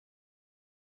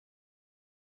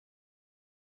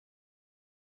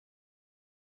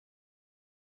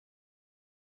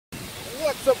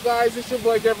What's up, guys? It's your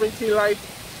boy Devin T Life.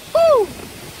 Woo!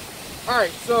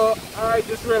 Alright, so I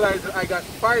just realized that I got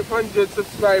 500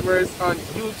 subscribers on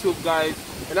YouTube, guys,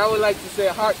 and I would like to say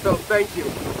a heartfelt thank you.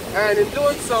 And in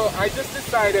doing so, I just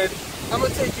decided I'm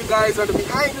going to take you guys on the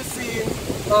behind the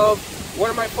scenes of one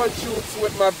of my fun shoots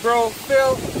with my bro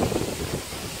Phil,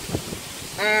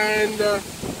 and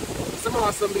some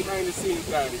awesome behind the scenes,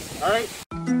 guys. Alright?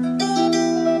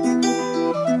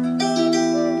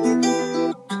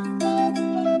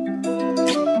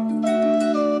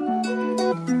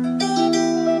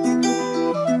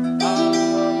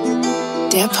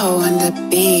 Depot on the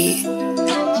beat.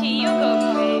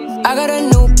 I got a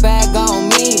new bag on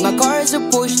me. My car is a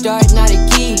push start, not a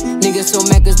key. Niggas so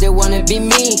mad cause they wanna be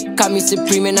me. Call me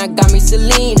Supreme and I got me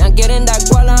Celine. I'm getting that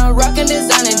guala, I'm rockin'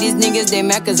 designer. These niggas they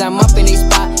mad cause I'm up in they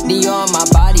spot. Dior on my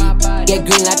body, get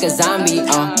green like a zombie.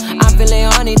 I'm feeling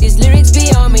honey, these lyrics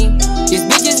be on me. These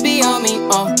bitches be on me.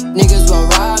 Niggas won't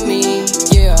rob me.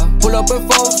 Yeah, pull up a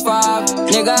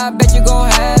 4-5. Nigga, I bet you gon'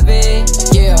 have it.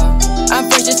 Yeah, I'm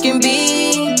fresh as can be.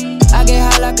 I get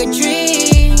high like a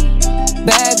tree.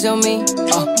 Bags on me,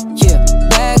 yeah,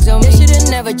 bags on me. They should've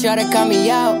never tried to cut me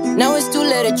out. Now it's too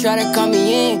late to try to cut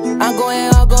me in. I'm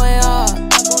going hard, going hard.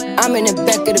 I'm in the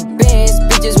back of the Benz.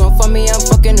 Bitches want for me, I'm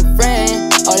fucking a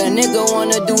friend. All a nigga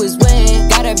wanna do is win.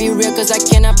 Gotta be real cause I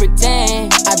cannot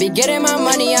pretend. I be getting my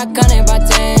money, I count it by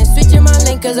 10. Switching my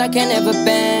link cause I can't ever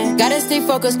bend. Gotta stay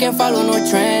focused, can't follow no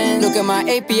trend. Look at my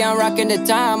AP, I'm rocking the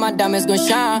time. My diamonds gon'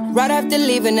 shine right after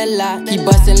leaving the lot. Keep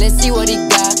bustin', let's see what he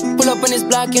got. Pull up on this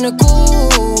block in a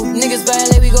coupe. Niggas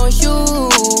violate, we gon'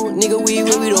 shoot. Nigga, we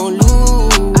don't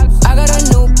lose. I got a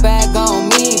new bag on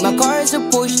me. My car is a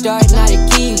push start, not a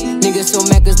key. Niggas so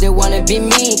mad cause they wanna be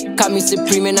me. Call me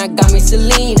Supreme and I got me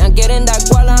Celine. I'm getting that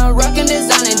guala, I'm rockin'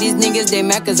 designer. These niggas they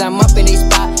mad cause I'm up in they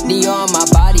spot. Dior on my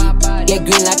body, get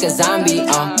green like a zombie.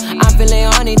 I'm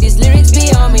feeling honey, these lyrics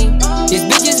be on me. These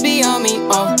bitches be on me.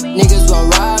 Niggas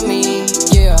won't rob me.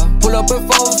 Yeah, pull up a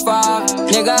 4-5.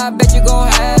 Nigga, I bet you gon'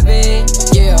 have it.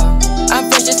 Yeah, I'm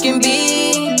fresh as can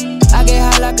be. I get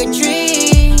high like a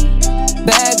tree.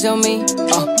 Bags on me,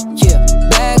 yeah,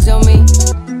 bags on me.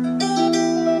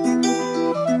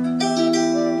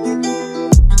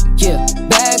 Yeah,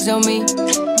 bags on me.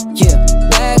 Yeah,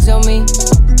 bags on me.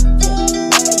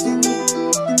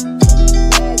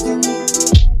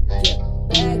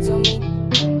 Bags on me.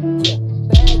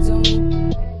 Bags on me.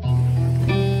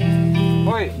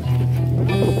 Oi!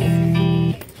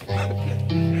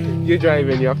 You're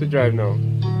driving, you have to drive now.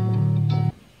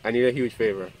 I need a huge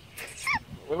favor.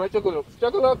 Where's my chocolates?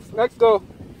 Chocolates, let's go!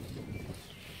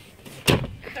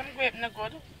 Them grape no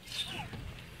good.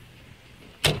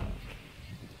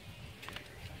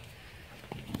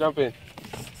 Jump in.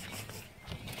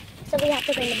 So we have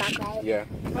to go in the back, right? Yeah.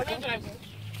 Okay.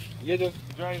 You just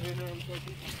drive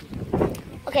in.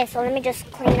 Okay, so let me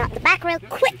just clean up the back real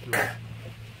quick.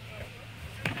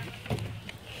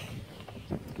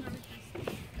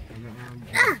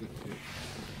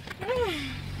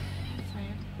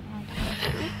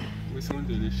 We're soon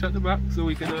to shut the back so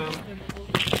we can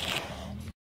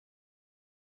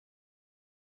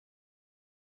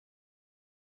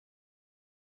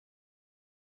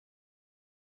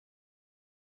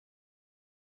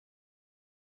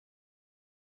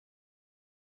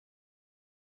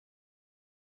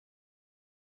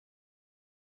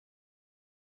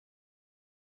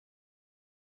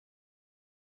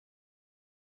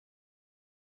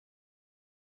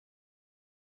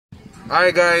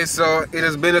Alright guys, so it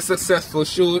has been a successful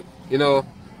shoot. You know,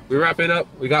 we're wrapping up.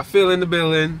 We got Phil in the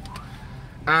building.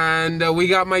 And we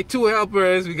got my two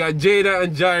helpers. We got Jada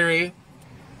and Jireh.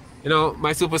 You know,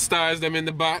 my superstars, them in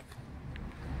the back.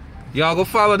 Y'all go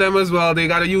follow them as well. They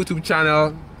got a YouTube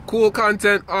channel. Cool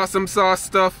content, awesome sauce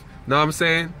stuff. Know what I'm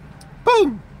saying?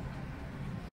 Boom!